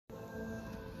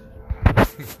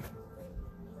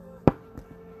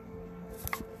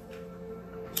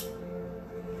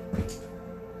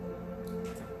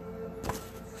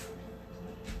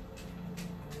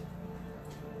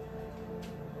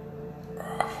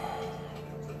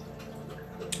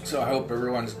So I hope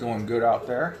everyone's doing good out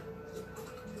there.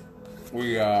 If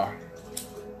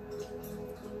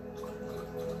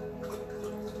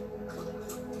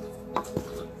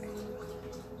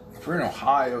you're in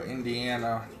Ohio,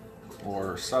 Indiana,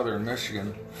 or southern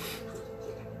Michigan,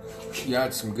 you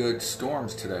had some good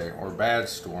storms today, or bad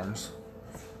storms.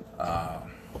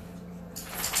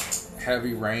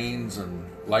 Heavy rains and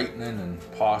lightning and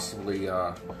possibly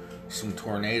some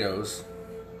tornadoes,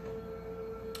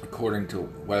 according to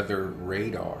weather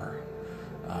radar.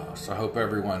 So I hope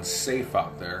everyone's safe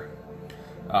out there.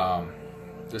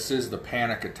 This is the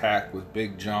Panic Attack with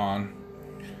Big John.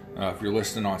 If you're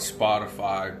listening on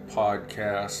Spotify,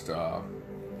 podcast,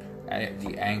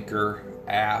 the Anchor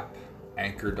app,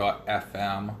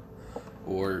 anchor.fm,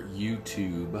 or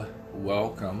YouTube,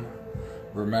 welcome.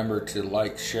 Remember to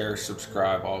like, share,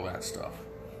 subscribe, all that stuff.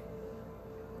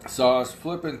 So I was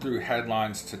flipping through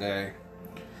headlines today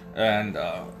and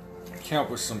came up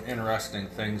with some interesting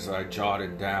things that I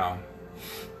jotted down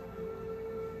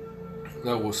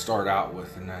that we'll start out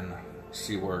with and then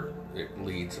see where it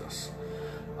leads us.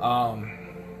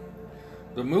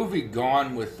 The movie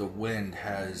Gone with the Wind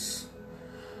has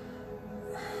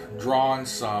drawn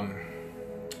some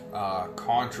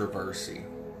controversy.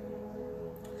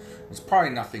 It's probably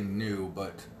nothing new,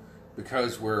 but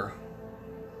because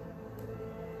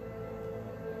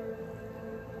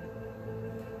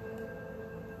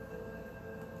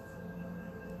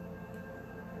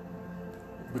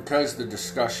the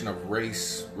discussion of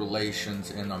race relations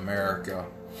in America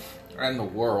and the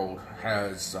world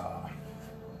has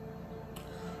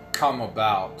come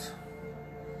about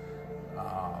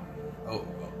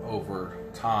over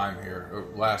time here,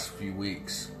 last few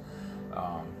weeks.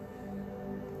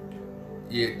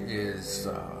 It is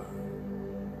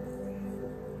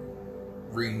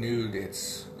renewed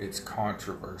its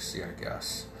controversy, I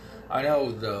guess. I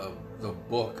know the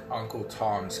book Uncle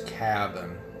Tom's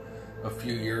Cabin a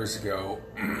few years ago,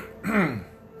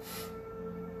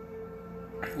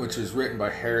 which was written by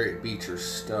Harriet Beecher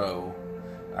Stowe.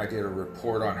 I did a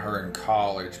report on her in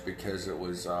college because it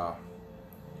was the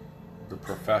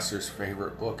professor's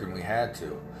favorite book, and we had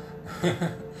to.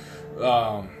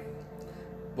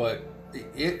 But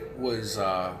it was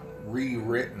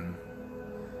rewritten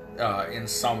in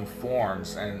some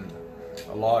forms, and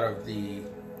a lot of the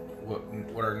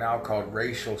what are now called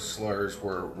racial slurs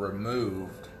were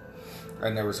removed,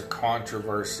 and there was a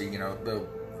controversy. You know,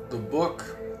 the book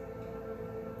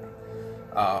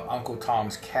Uncle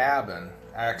Tom's Cabin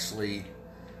actually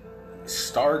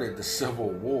started the Civil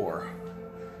War.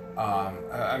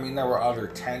 I mean, there were other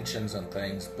tensions and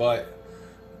things, but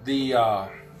the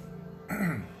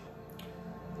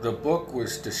book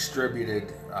was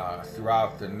distributed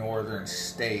throughout the northern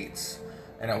states,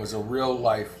 and it was a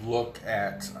real-life look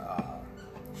at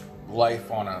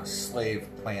life on a slave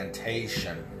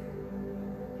plantation.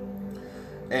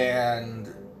 And,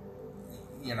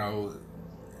 you know,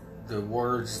 the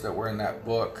words that were in that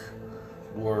book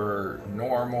were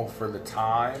normal for the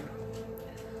time.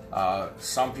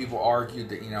 Some people argued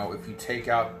that, you know, if you take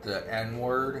out the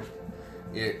N-word,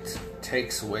 it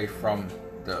takes away from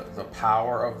the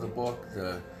power of the book,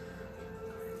 the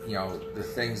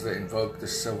things that invoke the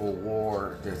Civil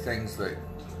War, the things that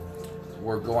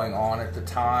were going on at the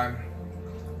time.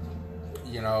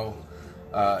 You know,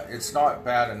 it's not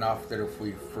bad enough that if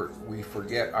we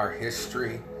forget our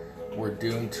history, we're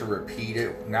doomed to repeat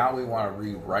it. Now we want to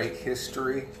rewrite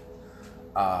history.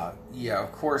 Yeah,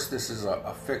 of course this is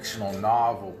a fictional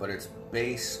novel, but it's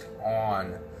based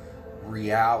on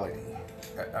reality.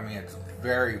 I mean,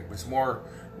 it's more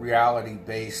reality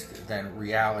based than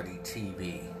reality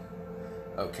TV.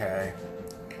 Okay,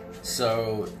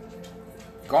 so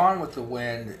Gone with the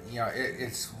Wind, you know,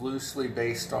 it's loosely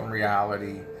based on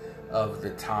reality of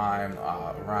the time,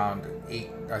 around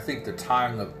I think the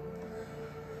time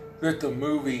that the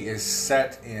movie is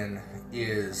set in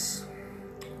is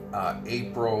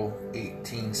April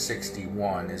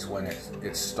 1861 is when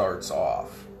it starts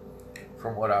off,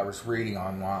 from what I was reading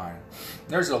online.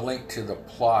 There's a link to the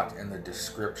plot in the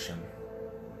description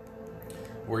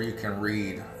where you can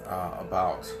read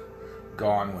about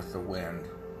Gone with the Wind.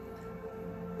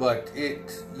 But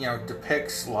it, you know,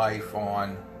 depicts life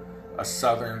on a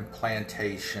southern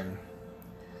plantation.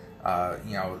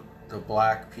 You know, the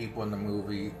black people in the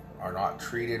movie are not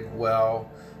treated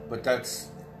well, but that's,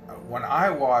 when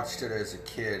I watched it as a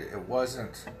kid, it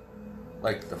wasn't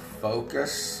like the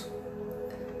focus.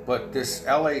 But this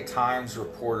LA Times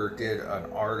reporter did an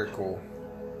article.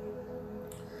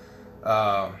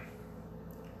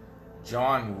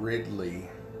 John Ridley,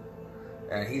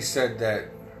 and he said that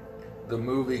the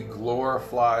movie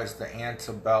glorifies the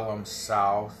antebellum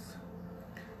South,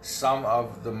 some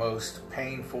of the most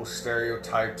painful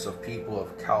stereotypes of people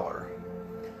of color.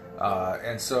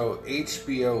 And so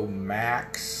HBO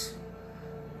Max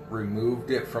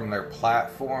removed it from their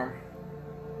platform.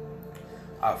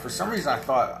 For some reason I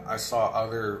thought I saw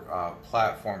other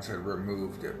platforms had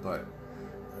removed it, but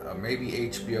maybe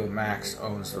HBO Max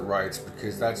owns the rights,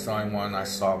 because that's the only one I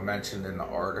saw mentioned in the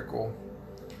article.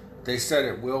 They said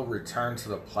it will return to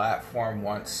the platform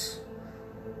once,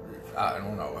 I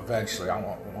don't know, eventually. I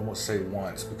won't almost say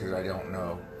once because I don't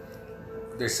know.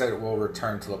 They said it will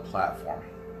return to the platform.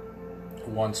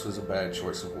 Once was a bad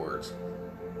choice of words.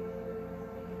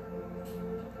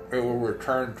 It will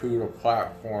return to the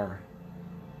platform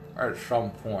at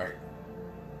some point.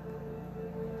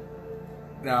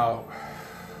 Now,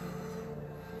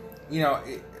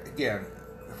 again,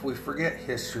 if we forget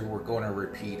history, we're going to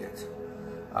repeat it.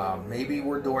 Maybe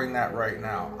we're doing that right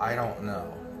now. I don't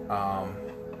know.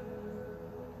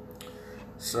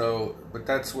 But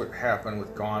that's what happened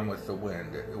with Gone with the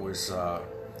Wind. It was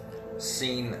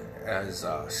seen as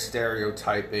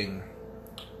stereotyping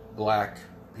black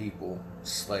people,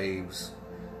 slaves,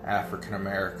 African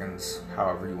Americans,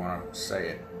 however you want to say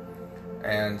it.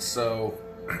 And so,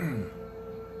 I'm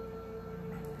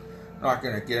not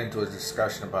going to get into a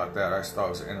discussion about that. I just thought it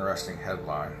was an interesting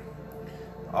headline.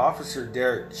 Officer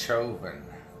Derek Chauvin,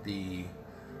 the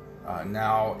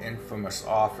now infamous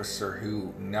officer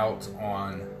who knelt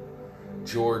on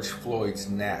George Floyd's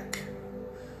neck.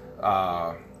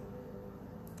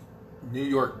 New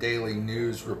York Daily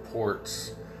News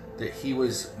reports that he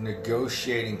was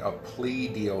negotiating a plea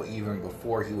deal even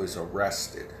before he was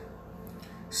arrested.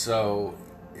 So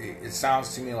it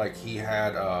sounds to me like he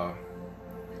had a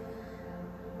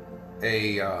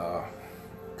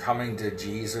coming to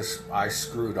Jesus, I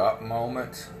screwed up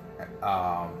moment,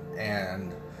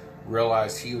 and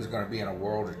realized he was going to be in a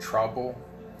world of trouble,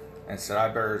 and said, I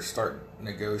better start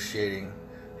negotiating.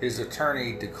 His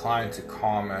attorney declined to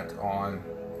comment on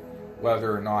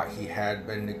whether or not he had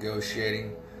been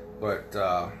negotiating, but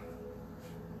the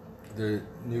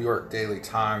New York Daily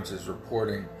Times is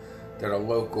reporting that a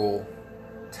local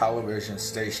television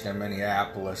station in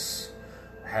Minneapolis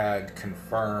had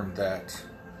confirmed that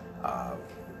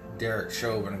Derek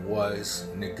Chauvin was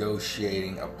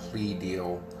negotiating a plea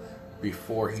deal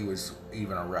before he was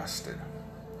even arrested.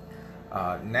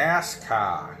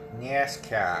 NASCAR.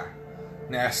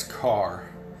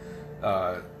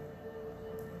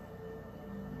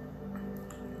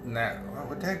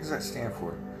 What the heck does that stand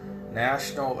for?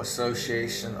 National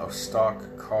Association of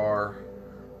Stock Car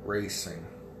Racing.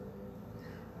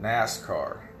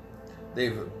 NASCAR.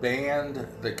 They've banned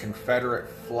the Confederate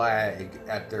flag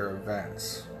at their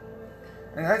events.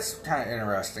 And that's kind of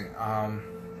interesting.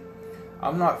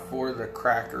 I'm not for the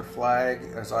cracker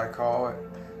flag, as I call it.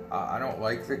 I don't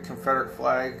like the Confederate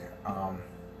flag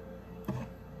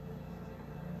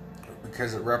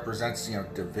because it represents,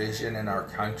 division in our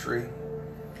country.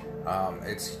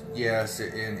 It's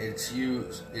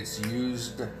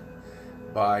used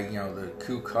by the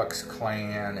Ku Klux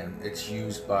Klan, and it's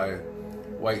used by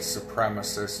white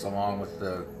supremacists along with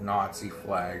the Nazi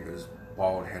flag, those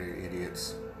bald-headed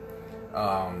idiots.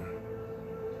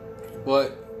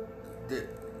 But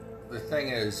the thing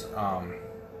is,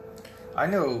 I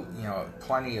know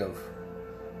plenty of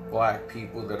black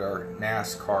people that are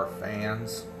NASCAR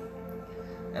fans,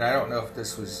 and I don't know if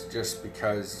this was just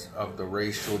because of the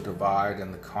racial divide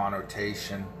and the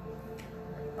connotation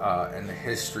and the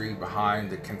history behind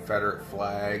the Confederate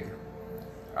flag.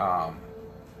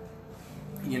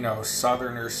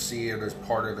 Southerners see it as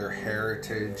part of their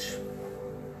heritage.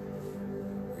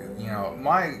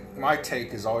 My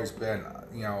take has always been,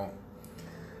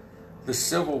 the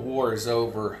Civil War is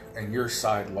over and your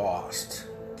side lost.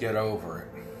 Get over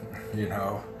it,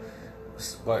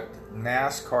 But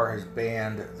NASCAR has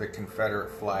banned the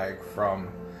Confederate flag from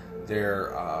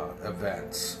their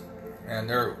events. And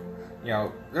there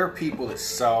are people that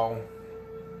sell,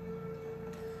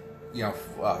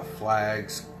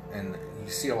 flags, and you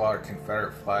see a lot of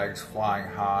Confederate flags flying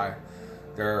high.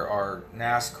 There are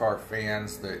NASCAR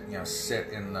fans that sit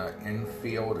in the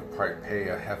infield and probably pay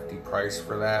a hefty price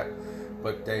for that,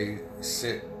 but they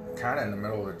sit kind of in the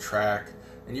middle of the track,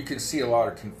 and you can see a lot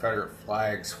of Confederate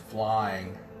flags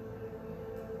flying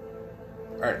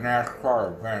at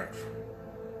NASCAR events.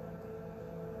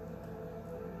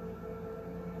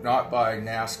 Not by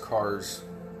NASCAR's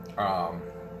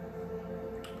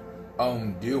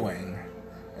own doing,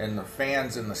 and the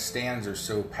fans in the stands are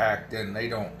so packed in, they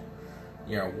don't,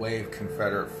 wave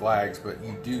Confederate flags, but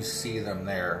you do see them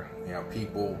there.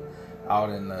 People out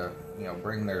in the,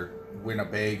 bring their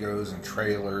Winnebagos and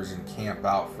trailers and camp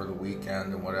out for the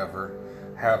weekend and whatever,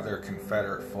 have their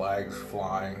Confederate flags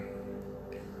flying.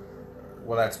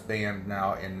 Well, that's banned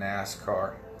now in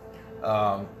NASCAR.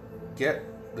 Get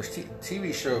the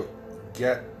TV show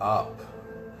Get Up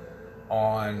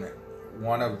on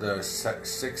one of the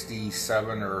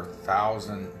 67 or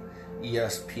 1,000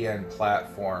 ESPN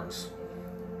platforms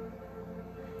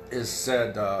is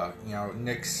said,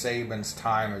 Nick Saban's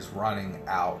time is running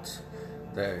out.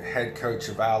 The head coach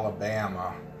of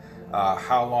Alabama,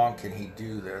 how long can he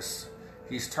do this?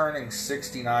 He's turning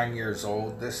 69 years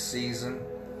old this season.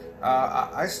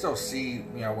 I still see,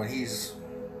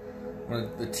 when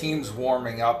the team's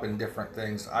warming up and different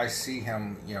things, I see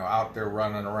him, out there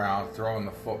running around, throwing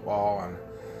the football, and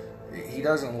he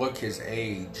doesn't look his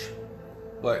age.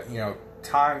 But,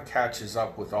 time catches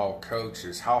up with all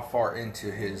coaches. How far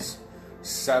into his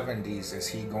 70s is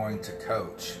he going to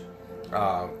coach?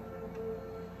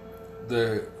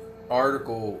 The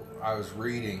article I was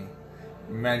reading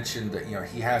mentioned that,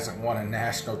 he hasn't won a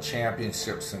national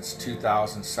championship since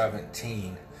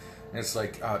 2017. And it's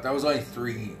like, that was only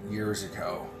 3 years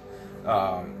ago.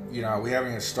 We haven't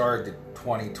even started the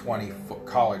 2020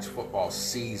 college football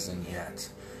season yet.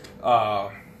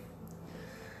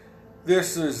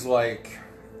 This is like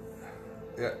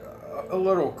a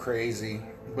little crazy,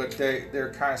 but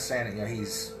they're kind of saying that,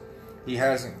 he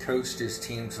hasn't coached his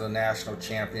team to the national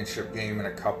championship game in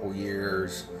a couple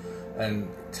years, and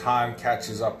time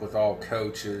catches up with all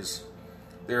coaches.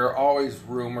 There are always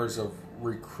rumors of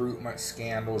recruitment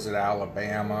scandals at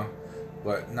Alabama,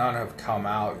 but none have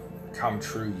come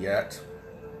true yet.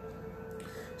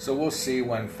 So we'll see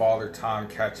when Father Time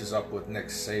catches up with Nick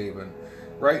Saban.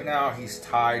 Right now he's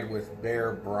tied with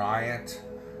Bear Bryant,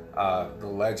 the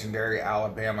legendary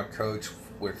Alabama coach,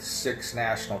 with 6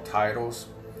 national titles.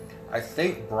 I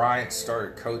think Bryant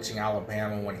started coaching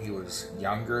Alabama when he was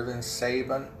younger than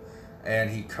Saban, and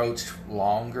he coached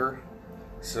longer.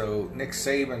 So Nick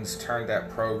Saban's turned that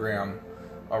program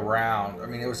around. I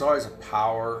mean, it was always a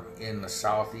power in the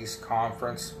Southeast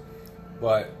Conference,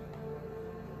 but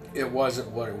it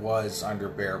wasn't what it was under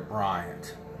Bear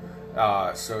Bryant.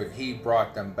 So he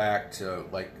brought them back to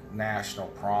like national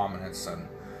prominence, and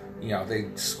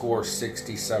they score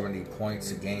 60, 70 points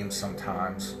a game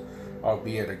sometimes,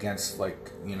 albeit against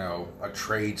like, a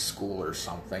trade school or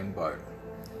something, but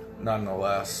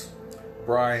nonetheless,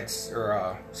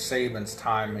 Saban's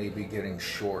time may be getting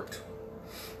short.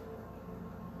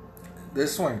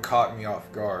 This one caught me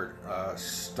off guard.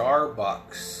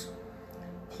 Starbucks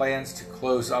plans to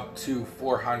close up to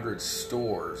 400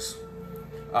 stores.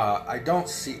 I don't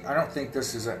think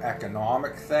this is an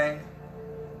economic thing.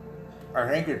 I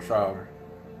think it's an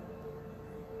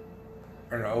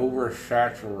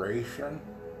oversaturation.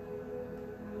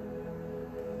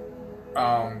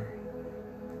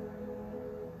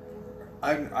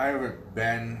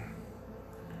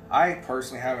 I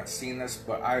personally haven't seen this,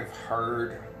 but I've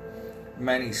heard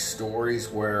many stories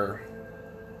where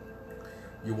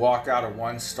you walk out of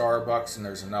one Starbucks and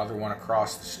there's another one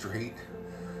across the street.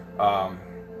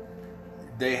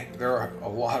 There are a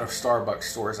lot of Starbucks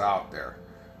stores out there,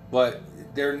 but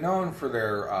they're known for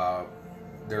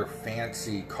their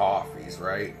fancy coffees,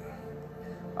 right?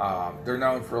 They're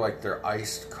known for like their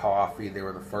iced coffee. They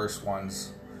were the first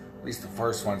ones, at least the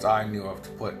first ones I knew of, to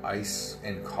put ice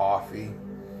in coffee.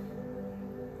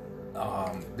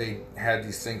 They had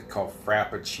these things called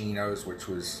Frappuccinos, which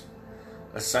was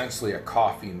essentially a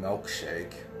coffee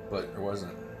milkshake, but there was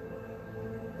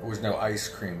no ice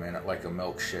cream in it like a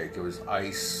milkshake. It was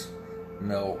ice,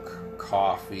 milk,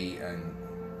 coffee, and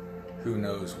who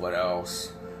knows what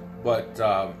else. But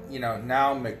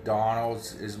now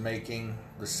McDonald's is making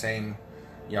the same,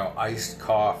 iced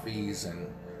coffees, and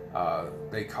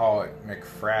they call it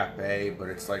McFrappe, but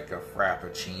it's like a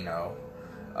Frappuccino.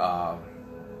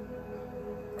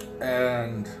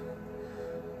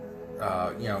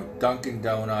 Dunkin'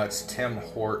 Donuts, Tim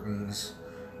Hortons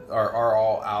are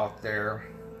all out there.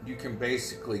 You can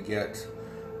basically get,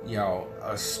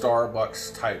 a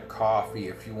Starbucks type coffee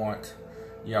if you want,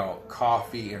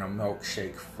 coffee in a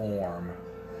milkshake form,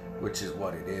 which is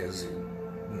what it is.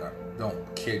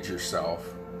 Don't kid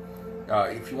yourself.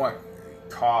 If you want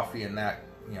coffee in that,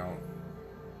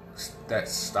 that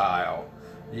style,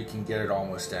 you can get it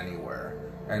almost anywhere.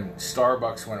 And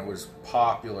Starbucks, when it was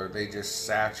popular, they just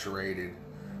saturated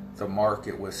the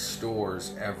market with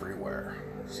stores everywhere.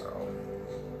 So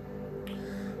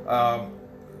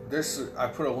I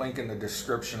put a link in the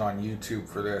description on YouTube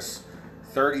for this.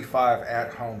 35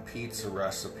 at-home pizza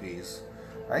recipes.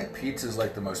 I think pizza is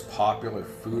like the most popular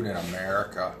food in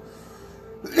America.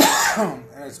 And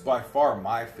it's by far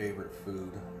my favorite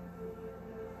food.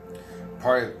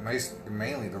 Probably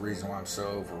mainly the reason why I'm so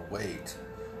overweight.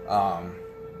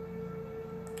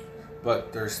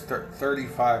 But there's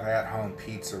 35 at-home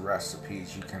pizza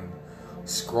recipes. You can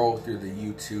scroll through the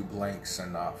YouTube links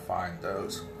and find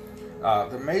those.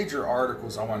 The major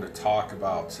articles I wanted to talk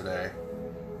about today.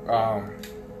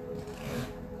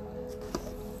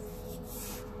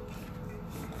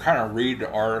 Kind of read the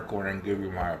article and then give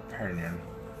you my opinion.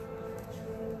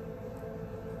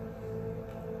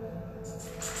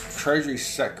 Treasury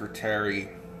Secretary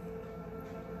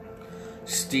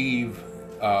Steve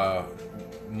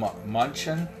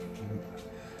Mnuchin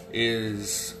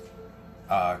is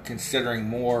considering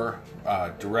more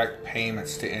direct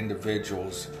payments to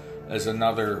individuals as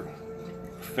another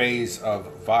phase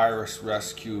of virus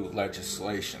rescue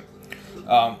legislation.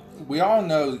 We all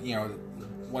know,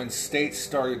 when states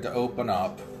started to open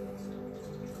up,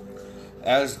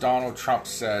 as Donald Trump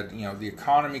said, the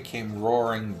economy came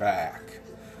roaring back.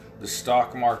 The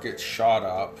stock market shot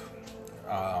up.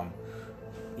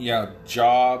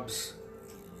 Jobs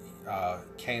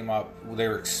came up. They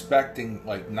were expecting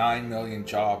like 9 million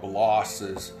job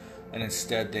losses, and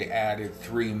instead they added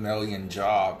 3 million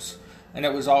jobs. And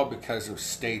it was all because of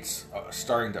states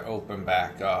starting to open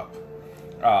back up.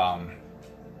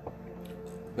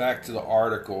 Back to the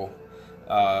article.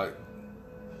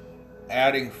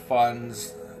 Adding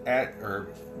funds,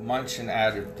 Mnuchin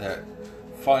added that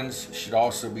funds should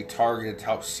also be targeted to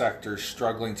help sectors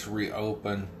struggling to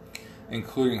reopen,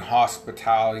 including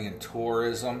hospitality and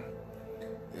tourism.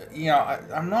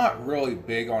 I'm not really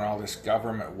big on all this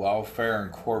government welfare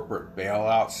and corporate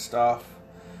bailout stuff.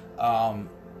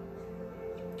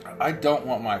 I don't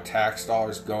want my tax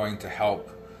dollars going to help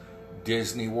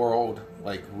Disney World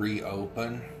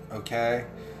reopen, okay?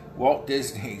 Walt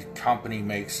Disney Company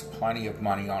makes plenty of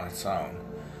money on its own,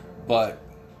 but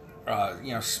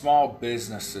small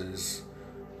businesses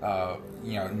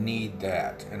need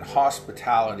that, and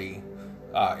hospitality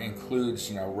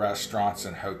includes restaurants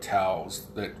and hotels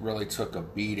that really took a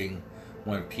beating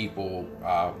when people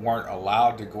weren't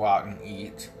allowed to go out and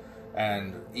eat.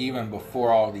 And even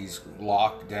before all these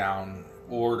lockdown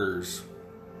orders,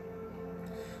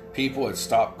 people had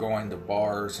stopped going to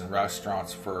bars and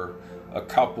restaurants for a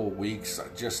couple weeks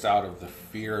just out of the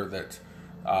fear that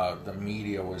the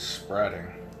media was spreading.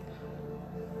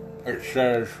 It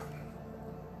says,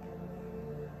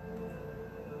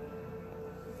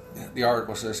 the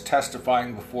article says,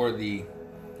 testifying before the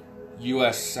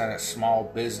U.S. Senate Small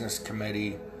Business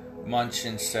Committee,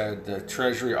 Mnuchin said the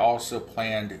Treasury also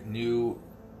planned new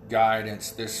guidance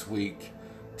this week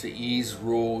to ease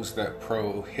rules that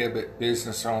prohibit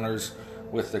business owners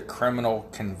with a criminal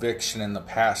conviction in the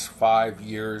past 5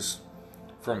 years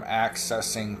from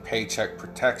accessing Paycheck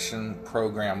Protection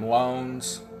Program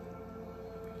loans.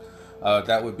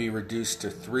 That would be reduced to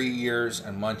 3 years,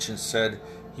 and Mnuchin said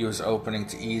he was opening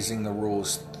to easing the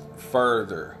rules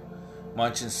further.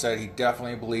 Mnuchin said he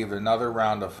definitely believed another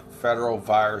round of federal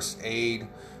virus aid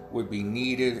would be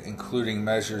needed, including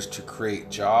measures to create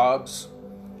jobs.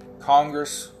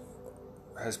 Congress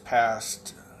has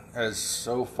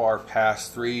so far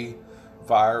passed 3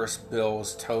 virus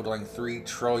bills totaling $3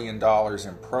 trillion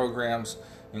in programs,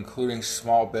 including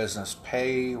small business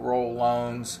payroll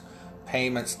loans,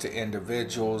 payments to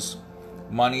individuals,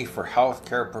 money for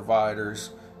healthcare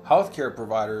providers. Healthcare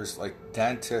providers, like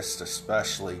dentists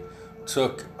especially,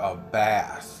 took a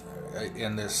bath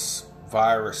in this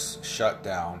virus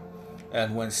shutdown.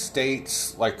 And when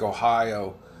states like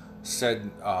Ohio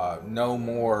said no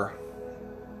more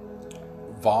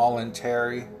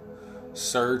voluntary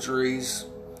surgeries,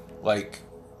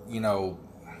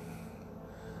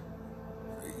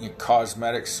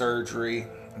 cosmetic surgery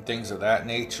and things of that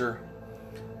nature,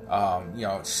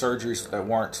 surgeries that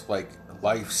weren't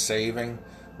life-saving,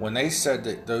 when they said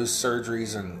that those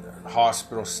surgeries and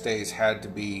hospital stays had to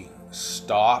be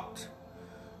stopped,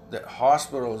 that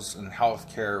hospitals and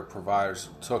healthcare providers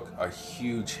took a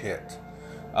huge hit.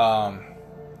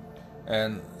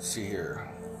 And see here,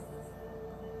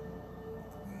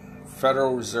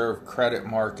 Federal Reserve credit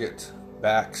market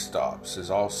backstops is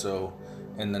also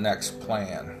in the next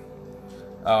plan.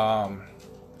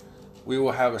 We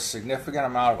will have a significant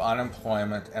amount of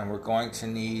unemployment, and we're going to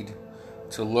need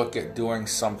to look at doing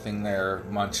something there,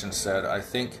 Mnuchin said. I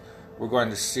think we're going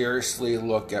to seriously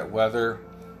look at whether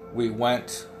we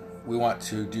want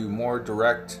to do more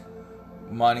direct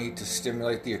money to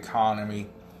stimulate the economy,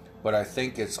 but I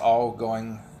think it's all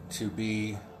going to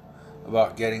be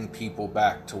about getting people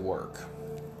back to work.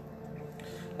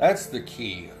 That's the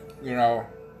key. You know,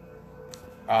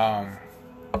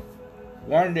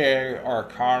 one day our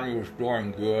economy was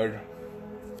doing good,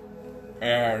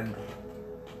 and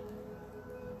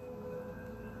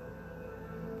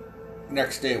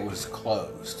next day it was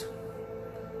closed.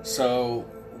 So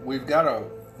we've got to,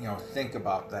 think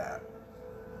about that.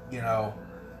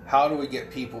 How do we get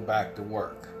people back to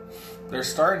work? They're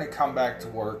starting to come back to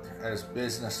work as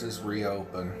businesses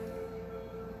reopen.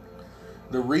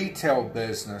 The retail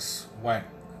business went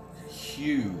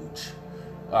huge.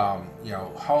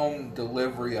 Home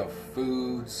delivery of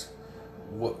foods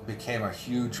became a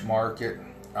huge market.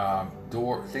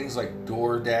 Things like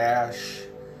DoorDash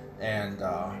and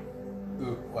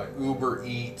like Uber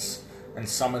Eats and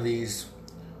some of these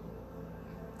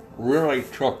really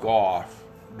took off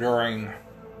during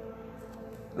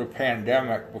the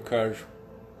pandemic because,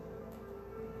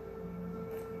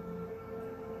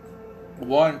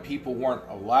 one, people weren't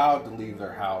allowed to leave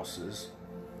their houses.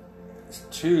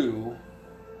 Two,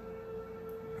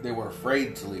 they were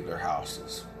afraid to leave their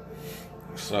houses.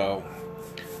 So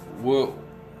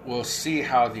we'll see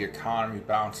how the economy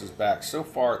bounces back. So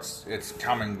far it's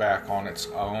coming back on its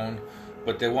own,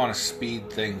 but they want to speed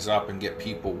things up and get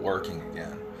people working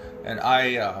again. And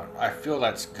I feel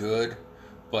that's good,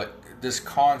 but this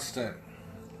constant,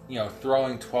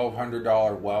 throwing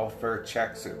 $1,200 welfare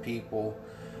checks at people,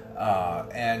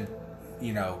 and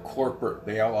corporate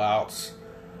bailouts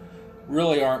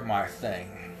really aren't my thing.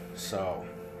 So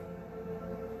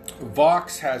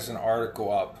Vox has an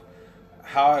article up.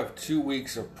 How have 2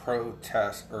 weeks of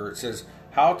protest, or it says,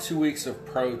 how 2 weeks of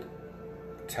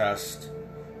protest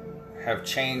have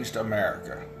changed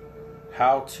America.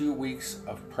 How 2 weeks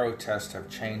of protest have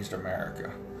changed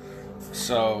America.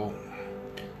 So,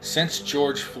 since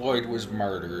George Floyd was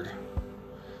murdered,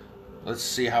 let's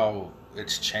see how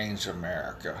it's changed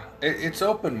America. It's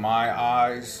opened my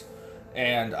eyes,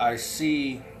 and I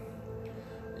see,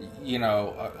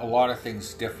 a lot of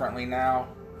things differently now.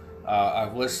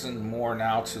 I've listened more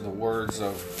now to the words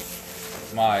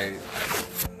of my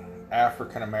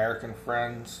African American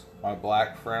friends, my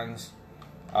black friends.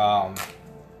 And,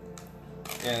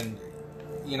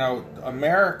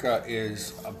 America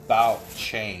is about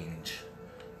change,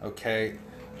 okay?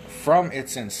 From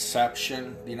its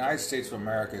inception, the United States of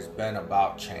America has been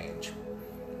about change.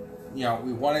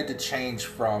 We wanted to change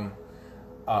from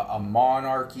a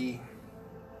monarchy,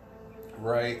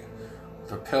 right?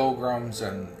 The Pilgrims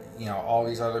and, all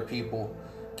these other people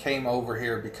came over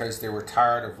here because they were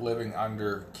tired of living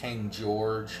under King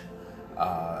George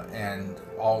and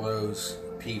all those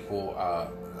people,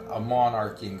 a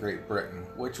monarchy in Great Britain,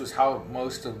 which was how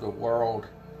most of the world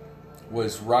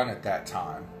was run at that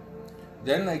time.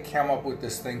 Then they came up with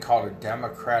this thing called a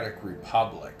democratic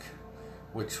republic,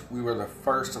 which we were the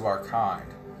first of our kind.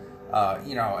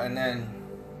 And then,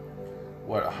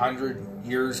 100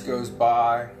 years goes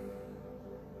by,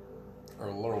 or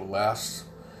a little less,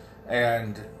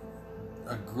 and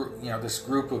this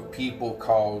group of people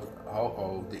called,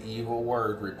 the evil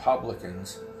word,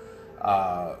 Republicans,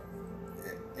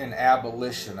 an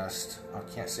abolitionist. I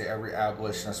can't say every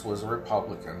abolitionist was a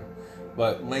Republican,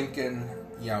 but Lincoln,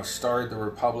 started the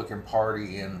Republican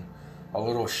Party in a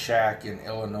little shack in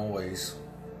Illinois,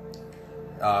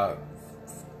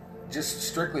 just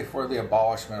strictly for the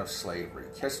abolishment of slavery.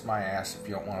 Kiss my ass if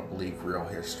you don't want to believe real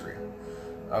history.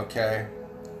 Okay?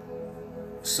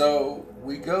 So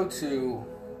we go to,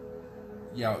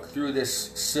 through this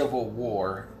civil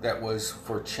war that was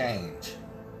for change.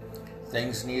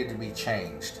 Things needed to be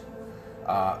changed.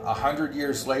 100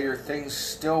 years later, things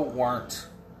still weren't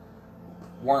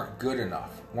good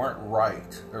enough, weren't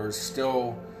right. There was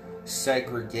still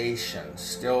segregation,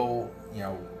 still,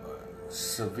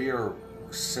 severe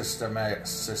systemic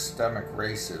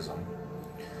racism.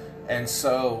 And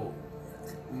so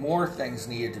more things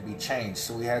needed to be changed.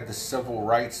 So we had the civil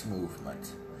rights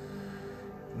movement.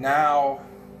 Now,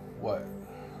 we'll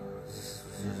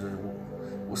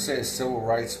say the civil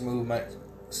rights movement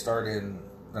started in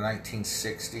the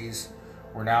 1960s.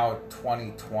 We're now at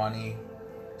 2020.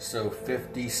 So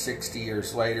 50, 60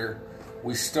 years later,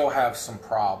 we still have some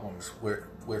problems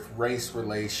with race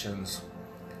relations.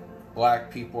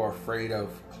 Black people are afraid of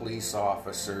police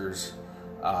officers.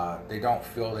 They don't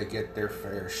feel they get their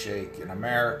fair shake in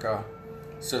America.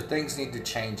 So things need to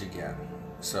change again.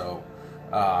 So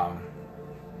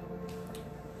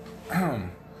the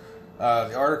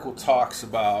article talks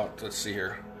about, let's see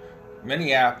here,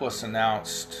 Minneapolis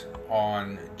announced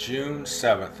on June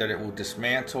 7th that it will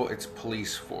dismantle its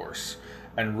police force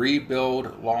and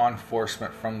rebuild law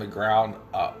enforcement from the ground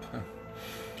up.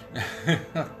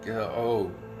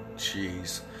 Oh,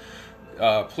 jeez.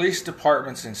 Police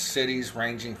departments in cities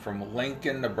ranging from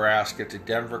Lincoln, Nebraska to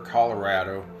Denver,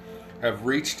 Colorado have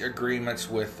reached agreements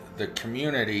with the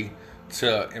community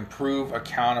to improve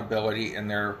accountability in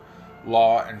their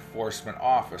law enforcement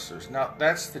officers. Now,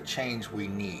 that's the change we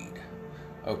need,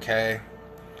 okay?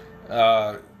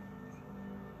 I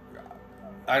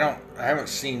haven't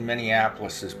seen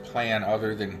Minneapolis's plan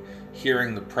other than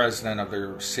hearing the president of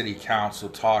their city council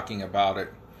talking about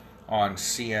it on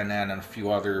CNN and a few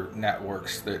other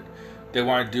networks, that they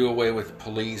want to do away with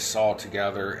police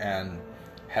altogether and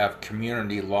have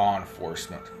community law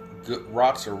enforcement.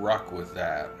 Rots a ruck with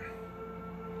that.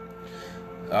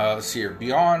 Let's see here.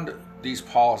 Beyond these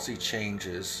policy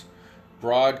changes,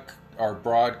 broad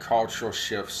cultural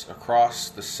shifts across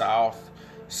the South.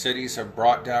 Cities have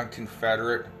brought down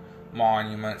Confederate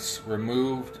monuments,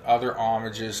 removed other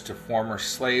homages to former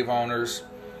slave owners,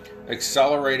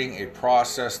 accelerating a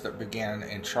process that began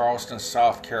in Charleston,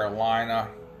 South Carolina,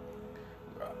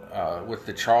 with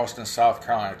the Charleston, South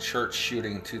Carolina church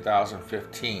shooting in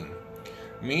 2015.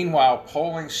 Meanwhile,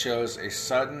 polling shows a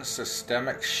sudden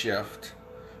seismic shift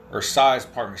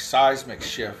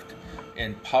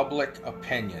in public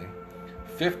opinion.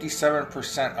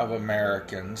 57% of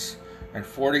Americans and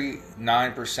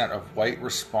 49% of white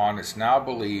respondents now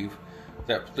believe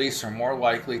that police are more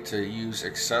likely to use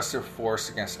excessive force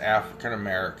against African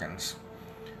Americans.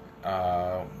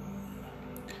 I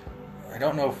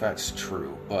don't know if that's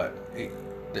true, but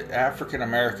the African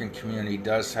American community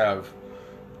does have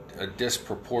a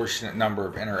disproportionate number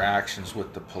of interactions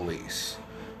with the police.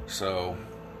 So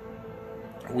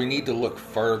we need to look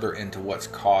further into what's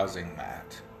causing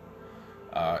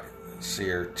that. See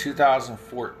here,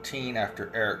 2014,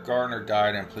 after Eric Garner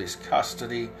died in police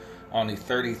custody, only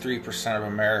 33% of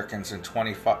Americans and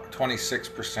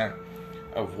 26%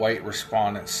 of white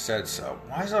respondents said so.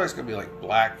 Why is it always going to be like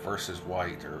black versus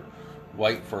white, or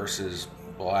white versus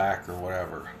black, or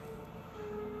whatever,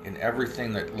 in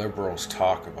everything that liberals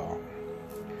talk about?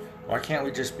 Why can't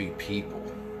we just be people?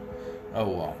 Oh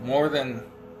well. More than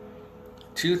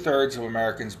 2/3 of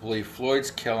Americans believe Floyd's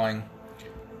killing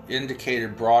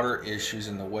indicated broader issues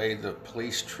in the way the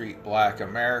police treat black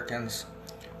Americans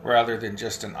rather than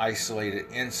just an isolated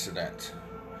incident.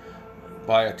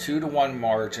 By a 2-to-1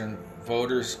 margin,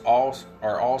 voters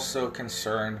are also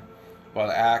concerned by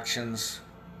the actions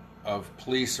of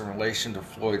police in relation to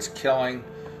Floyd's killing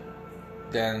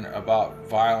than about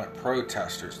violent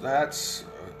protesters. That's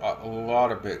a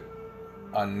lot of it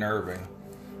unnerving.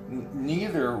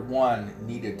 Neither one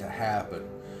needed to happen.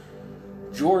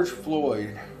 George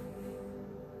Floyd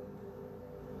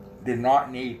did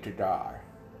not need to die.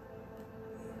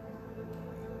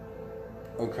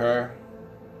 Okay?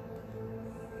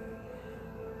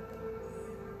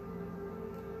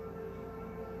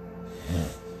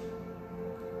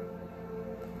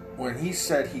 When he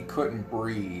said he couldn't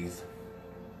breathe,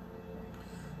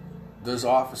 those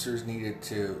officers needed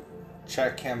to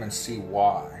check him and see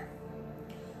why.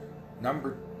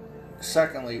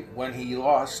 Secondly, when he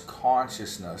lost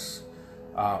consciousness,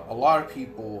 a lot of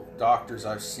people, doctors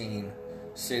I've seen,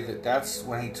 say that that's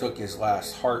when he took his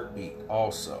last heartbeat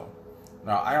also.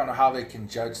 Now, I don't know how they can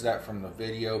judge that from the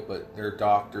video, but they're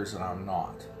doctors and I'm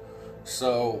not.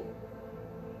 So,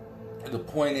 the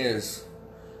point is,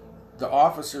 the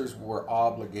officers were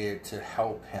obligated to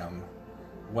help him,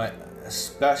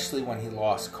 especially when he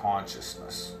lost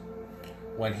consciousness,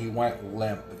 when he went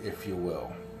limp, if you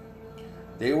will.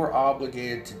 They were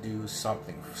obligated to do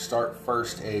something, start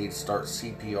first aid, start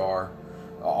CPR,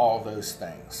 all those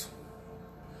things.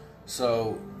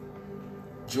 So,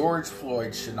 George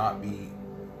Floyd should not be,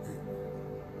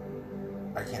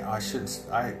 I'm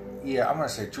going to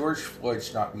say George Floyd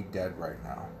should not be dead right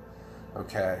now.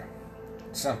 Okay?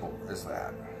 Simple as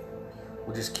that.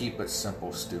 We'll just keep it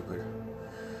simple, stupid.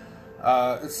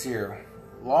 Let's see here.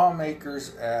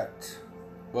 Lawmakers at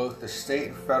both the state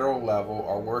and federal level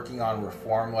are working on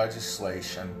reform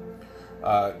legislation.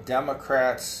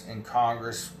 Democrats in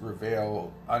Congress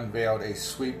unveiled a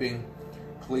sweeping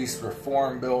police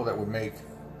reform bill that would make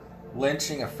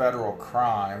lynching a federal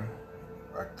crime.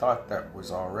 I thought that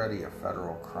was already a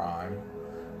federal crime.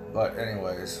 But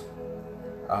anyways,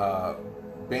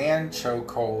 ban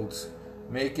chokeholds,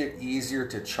 make it easier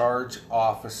to charge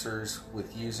officers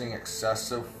with using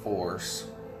excessive force,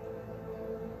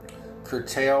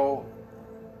 curtail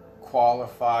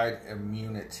qualified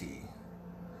immunity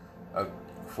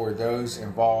for those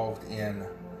involved in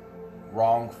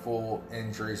wrongful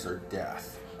injuries or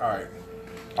death. Alright,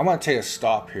 I'm going to take a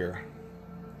stop here.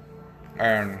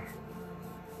 And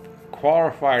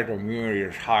qualified immunity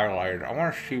is highlighted. I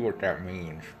want to see what that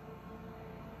means.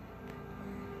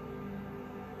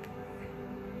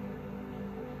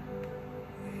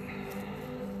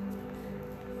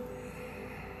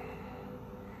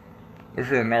 This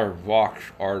is another Vox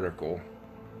article.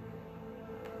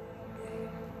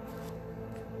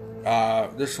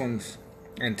 This one's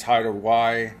entitled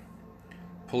 "Why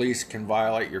Police Can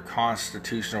Violate Your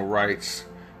Constitutional Rights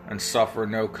and Suffer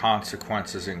No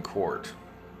Consequences in Court."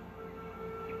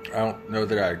 I don't know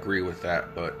that I agree with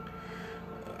that, but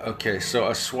okay. So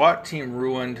a SWAT team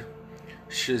ruined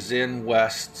Shazin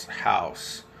West's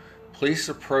house. Police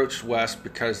approached West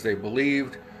because they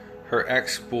believed her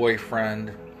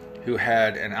ex-boyfriend, who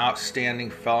had an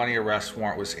outstanding felony arrest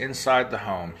warrant, was inside the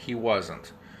home. He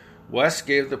wasn't. West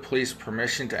gave the police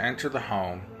permission to enter the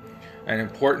home, an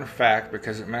important fact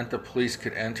because it meant the police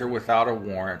could enter without a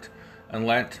warrant, and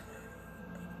lent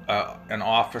an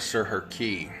officer her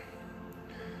key.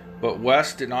 But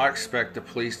West did not expect the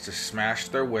police to smash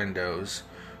their windows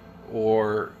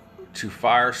or to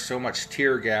fire so much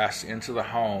tear gas into the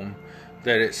home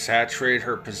that it saturated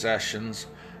her possessions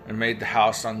and made the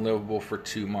house unlivable for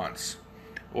 2 months,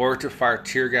 or to fire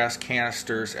tear gas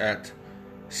canisters at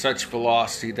such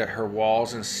velocity that her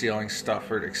walls and ceiling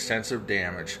suffered extensive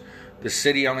damage. The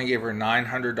city only gave her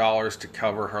 $900 to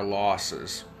cover her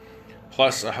losses,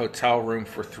 plus a hotel room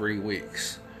for 3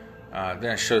 weeks. Then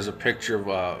it shows a picture of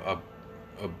a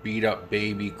beat-up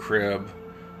baby crib,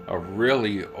 a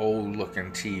really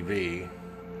old-looking TV,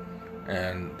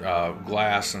 and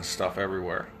glass and stuff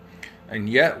everywhere. And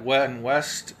yet, when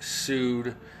West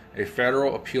sued, a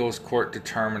federal appeals court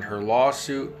determined her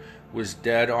lawsuit was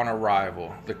dead on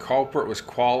arrival. The culprit was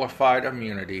qualified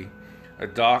immunity, a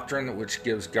doctrine which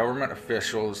gives government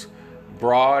officials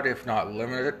broad, if not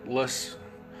limitless,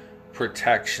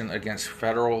 protection against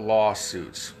federal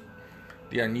lawsuits.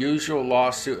 The unusual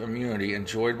lawsuit immunity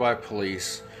enjoyed by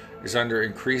police is under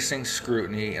increasing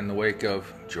scrutiny in the wake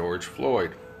of George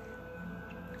Floyd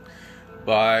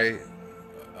by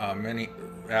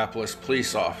Minneapolis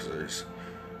police officers.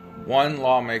 One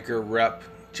lawmaker, Rep.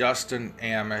 Justin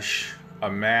Amash,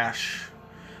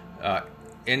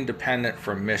 independent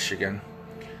from Michigan,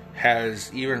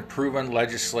 has even proposed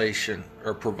legislation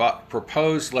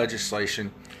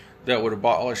that would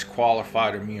abolish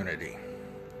qualified immunity.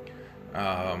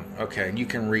 Okay, and you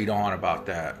can read on about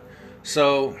that.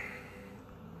 So,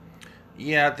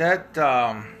 yeah, that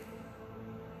I'm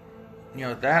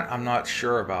not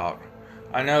sure about.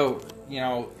 I know,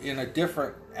 in a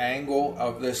different angle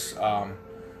of this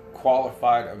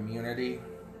qualified immunity,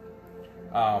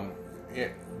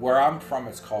 where I'm from,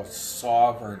 it's called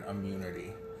sovereign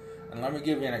immunity. And let me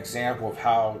give you an example of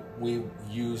how we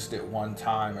used it one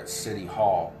time at City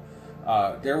Hall.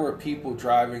 There were people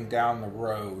driving down the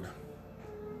road,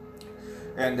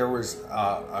 and there was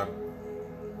a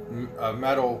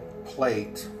metal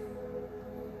plate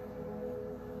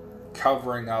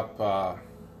covering up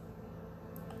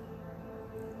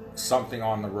something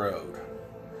on the road.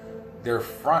 Their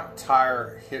front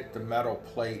tire hit the metal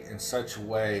plate in such a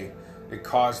way it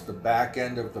caused the back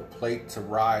end of the plate to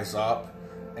rise up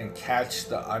and catch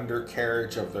the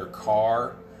undercarriage of their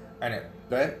car, and it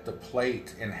bent the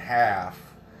plate in half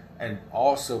and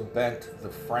also bent the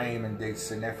frame and did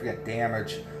significant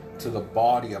damage to the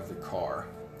body of the car.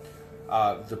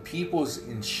 The people's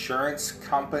insurance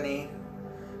company,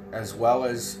 as well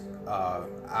as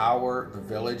the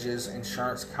village's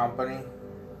insurance company,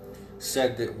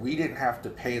 said that we didn't have to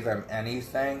pay them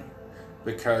anything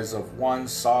because of, one,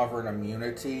 sovereign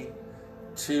immunity,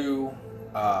 two,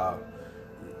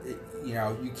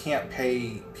 you can't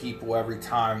pay people every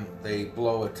time they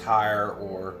blow a tire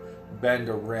or bend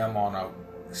a rim on a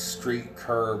street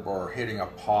curb or hitting a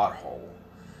pothole.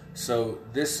 So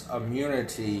this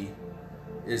immunity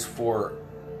is for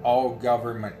all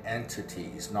government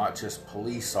entities, not just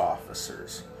police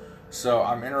officers. So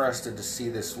I'm interested to see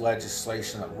this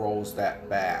legislation that rolls that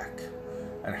back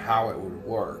and how it would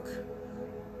work.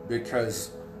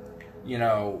 Because,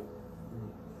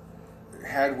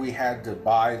 had we had to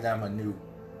buy them a new,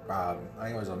 I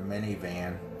think it was a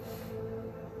minivan,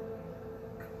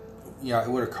 it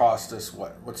would have cost us,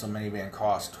 what's a minivan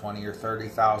cost, $20,000 or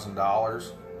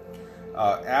 $30,000?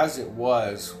 As it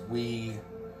was, we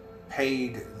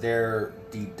paid their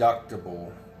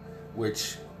deductible,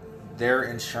 which their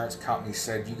insurance company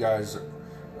said, you guys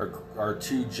are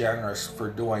too generous for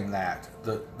doing that.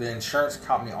 The insurance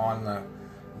company on the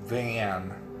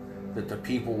van that the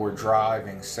people were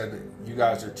driving said that you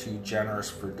guys are too generous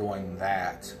for doing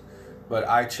that. But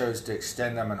I chose to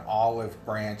extend them an olive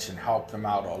branch and help them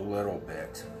out a little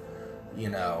bit.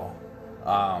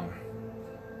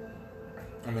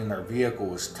 Their vehicle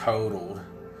was totaled.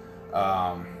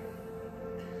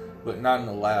 But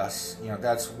nonetheless,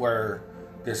 that's where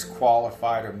this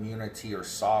qualified immunity or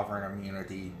sovereign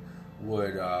immunity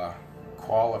would,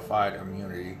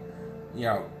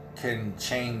 can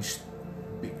change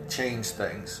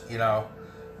things.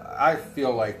 I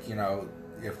feel like,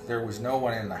 if there was no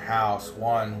one in the house,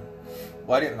 one,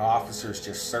 why didn't officers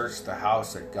just search the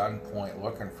house at gunpoint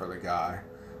looking for the guy?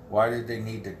 Why did they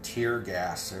need to tear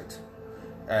gas it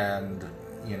and,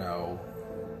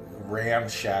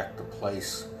 ramshack the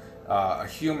place? A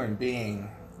human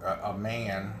being, a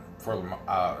man,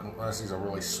 unless he's a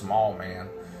really small man,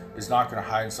 is not going to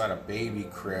hide inside a baby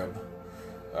crib.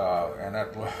 And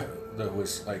that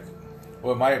was like,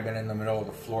 well, it might have been in the middle of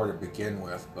the floor to begin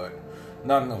with, but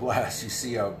nonetheless, you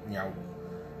see a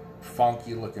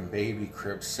funky looking baby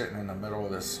crib sitting in the middle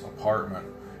of this apartment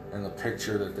in the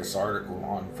picture that this article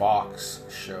on Vox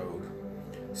showed.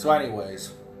 So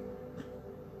anyways,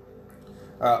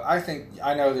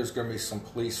 I know there's going to be some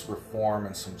police reform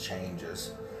and some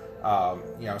changes.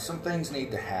 Some things need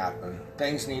to happen.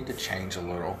 Things need to change a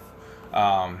little.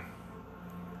 And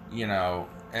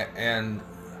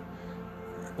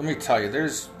let me tell you, there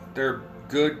are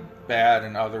good, bad,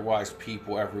 and otherwise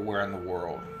people everywhere in the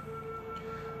world.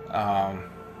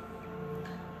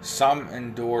 Some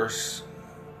endorsed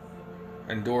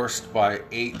by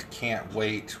 8 Can't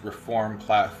Wait reform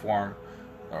platform.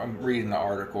 I'm reading the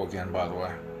article again, by the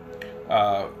way.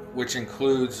 Which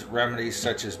includes remedies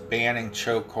such as banning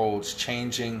chokeholds,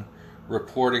 changing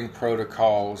reporting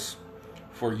protocols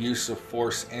for use of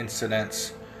force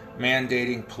incidents,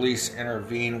 mandating police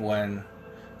intervene when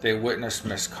they witness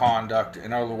misconduct.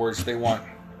 In other words, they want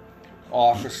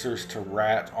officers to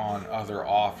rat on other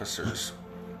officers.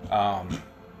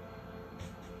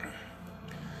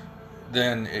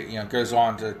 Then it goes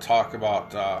on to talk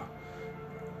about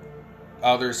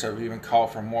others have even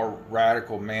called for more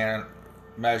radical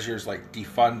measures like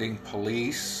defunding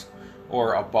police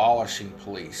or abolishing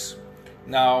police.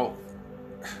 Now,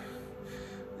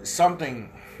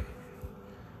 something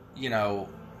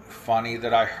funny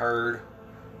that I heard.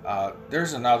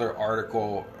 There's another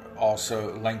article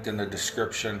also linked in the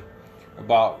description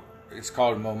about, it's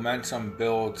called Momentum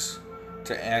Builds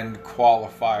to End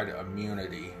Qualified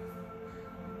Immunity.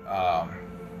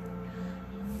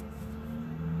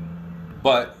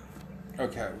 But,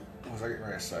 okay, what was I getting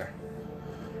ready to say?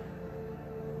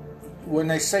 When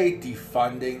they say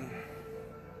defunding,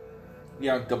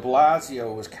 de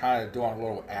Blasio was kind of doing a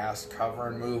little ass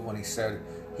covering move when he said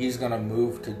he's going to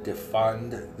move to defund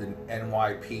the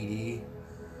NYPD.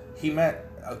 He meant,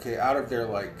 okay, out of their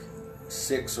like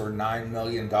 $6 or $9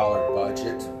 million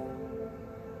budget,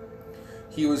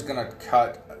 he was going to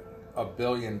cut $1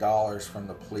 billion from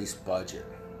the police budget.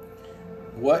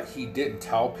 What he didn't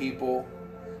tell people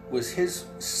was his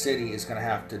city is going to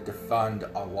have to defund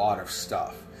a lot of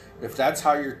stuff. If that's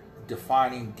how you're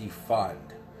defining defund,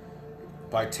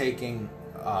 by taking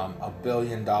 $1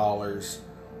 billion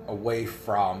away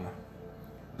from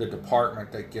the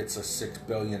department that gets a $6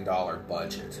 billion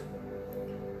budget.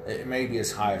 It may be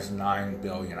as high as $9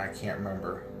 billion. I can't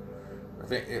remember. I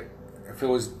think it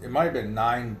might have been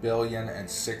 $9 billion and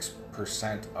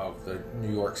 6% of the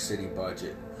New York City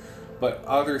budget. But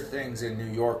other things in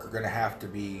New York are going to have to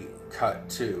be cut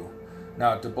too.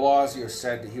 Now, de Blasio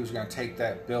said that he was going to take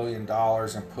that $1 billion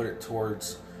and put it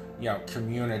towards,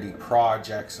 community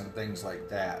projects and things like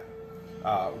that.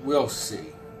 We'll see,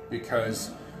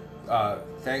 because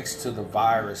thanks to the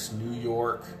virus, New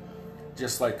York,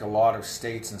 just like a lot of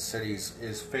states and cities,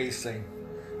 is facing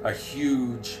a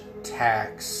huge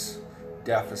tax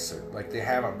deficit. Like, they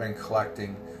haven't been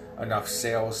collecting enough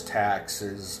sales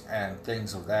taxes and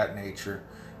things of that nature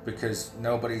because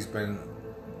nobody's been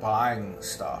buying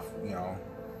stuff.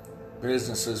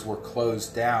 Businesses were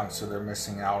closed down, so they're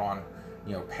missing out on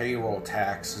payroll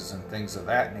taxes and things of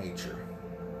that nature.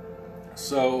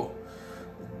 So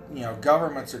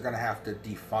governments are going to have to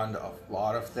defund a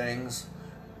lot of things,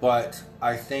 but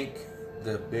I think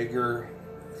the bigger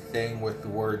thing with the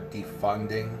word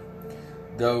defunding,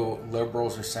 though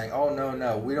liberals are saying, oh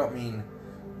no, we don't mean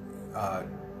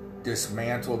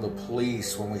dismantle the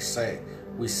police when we say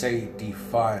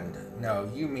defund. No,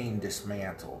 you mean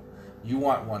dismantle. You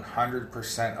want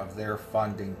 100% of their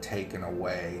funding taken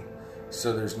away,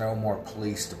 so there's no more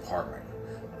police department.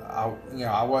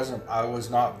 I was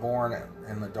not born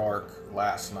in the dark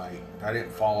last night. I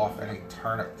didn't fall off any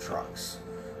turnip trucks.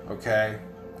 Okay?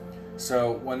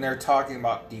 So when they're talking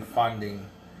about defunding,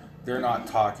 they're not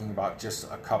talking about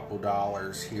just a couple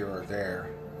dollars here or there,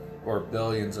 or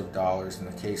billions of dollars in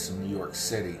the case of New York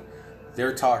City.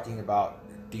 They're talking about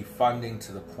defunding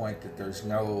to the point that there's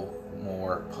no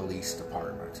more police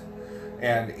department.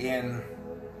 And in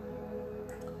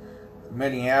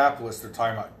Minneapolis, they're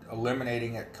talking about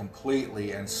eliminating it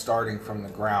completely and starting from the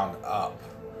ground up.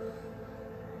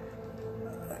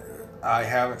 I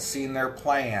haven't seen their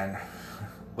plan,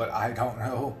 but I don't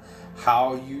know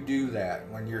how you do that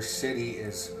when your city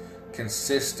is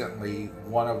consistently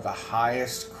one of the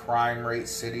highest crime rate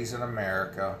cities in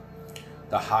America,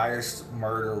 the highest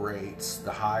murder rates,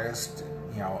 the highest,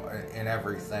 in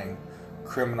everything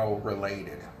criminal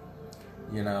related,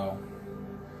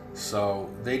 So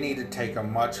they need to take a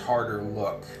much harder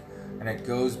look, and it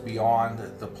goes beyond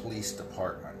the police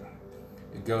department.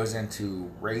 It goes into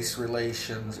race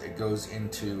relations. It goes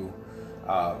into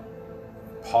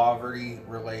poverty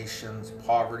relations,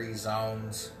 poverty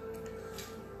zones.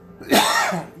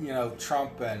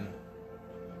 Trump and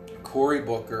Cory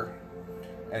Booker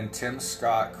and Tim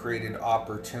Scott created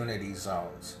opportunity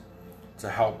zones to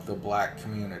help the black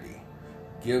community.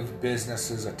 Give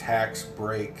businesses a tax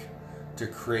break to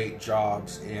create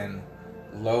jobs in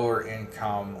lower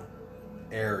income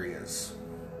areas,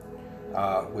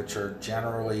 which are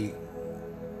generally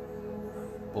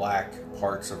black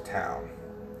parts of town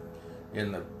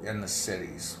in the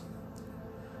cities.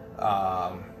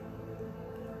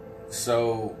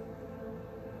 So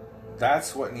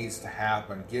that's what needs to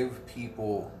happen. Give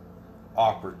people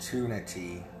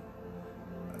opportunity,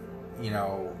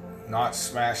 not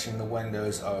smashing the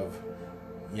windows of,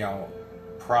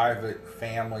 private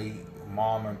family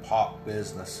mom and pop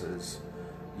businesses.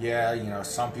 Yeah,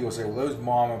 some people say, well, those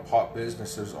mom and pop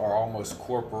businesses are almost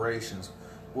corporations.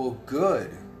 Well,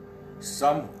 good.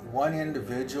 One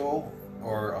individual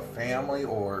or a family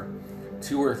or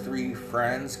 2 or 3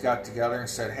 friends got together and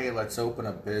said, hey, let's open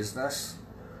a business.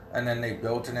 And then they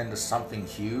built it into something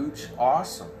huge.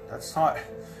 Awesome.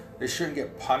 They shouldn't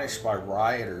get punished by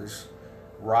rioters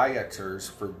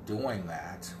for doing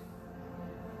that.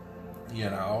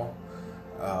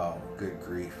 Oh, good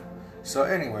grief. So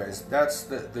anyways, that's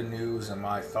the news and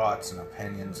my thoughts and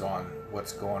opinions on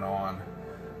what's going on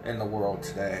in the world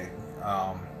today.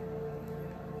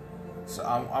 So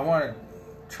I want to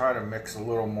try to mix a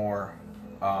little more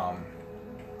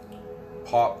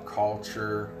pop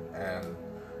culture and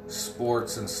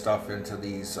sports and stuff into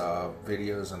these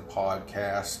videos and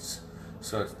podcasts,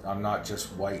 so I'm not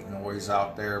just white noise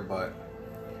out there. But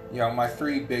my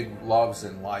 3 big loves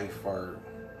in life are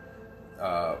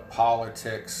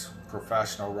politics,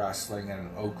 professional wrestling, and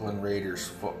Oakland Raiders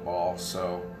football.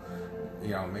 So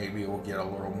maybe we'll get a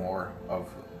little more of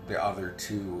the other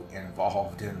 2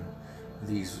 involved in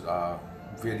these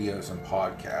videos and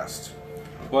podcasts.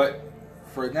 But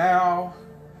for now,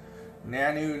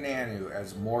 Nanu,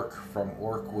 as Mork from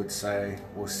Ork would say.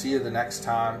 We'll see you the next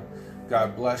time.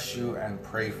 God bless you, and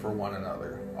pray for one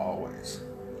another always.